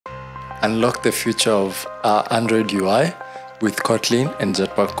unlock the future of Android UI with Kotlin and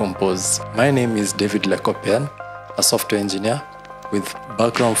Jetpack Compose. My name is David Lekopian, a software engineer with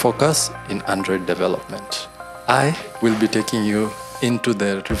background focus in Android development. I will be taking you into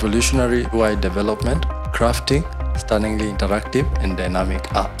the revolutionary UI development, crafting stunningly interactive and dynamic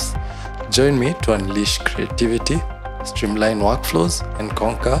apps. Join me to unleash creativity, streamline workflows, and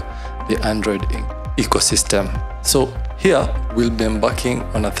conquer the Android ecosystem. So here we'll be embarking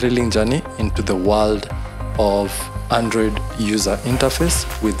on a thrilling journey into the world of Android user interface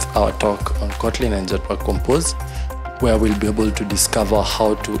with our talk on Kotlin and Jetpack Compose, where we'll be able to discover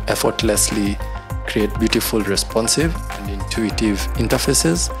how to effortlessly create beautiful, responsive, and intuitive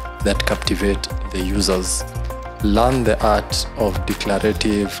interfaces that captivate the users. Learn the art of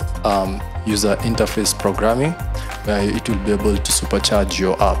declarative user interface programming, where it will be able to supercharge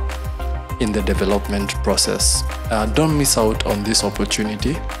your app in the development process. Don't miss out on this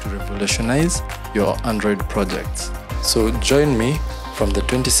opportunity to revolutionize your Android projects. So join me from the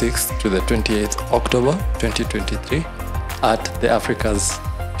 26th to the 28th October 2023 at the Africa's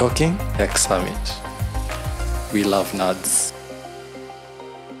Talking Tech Summit. We love nerds.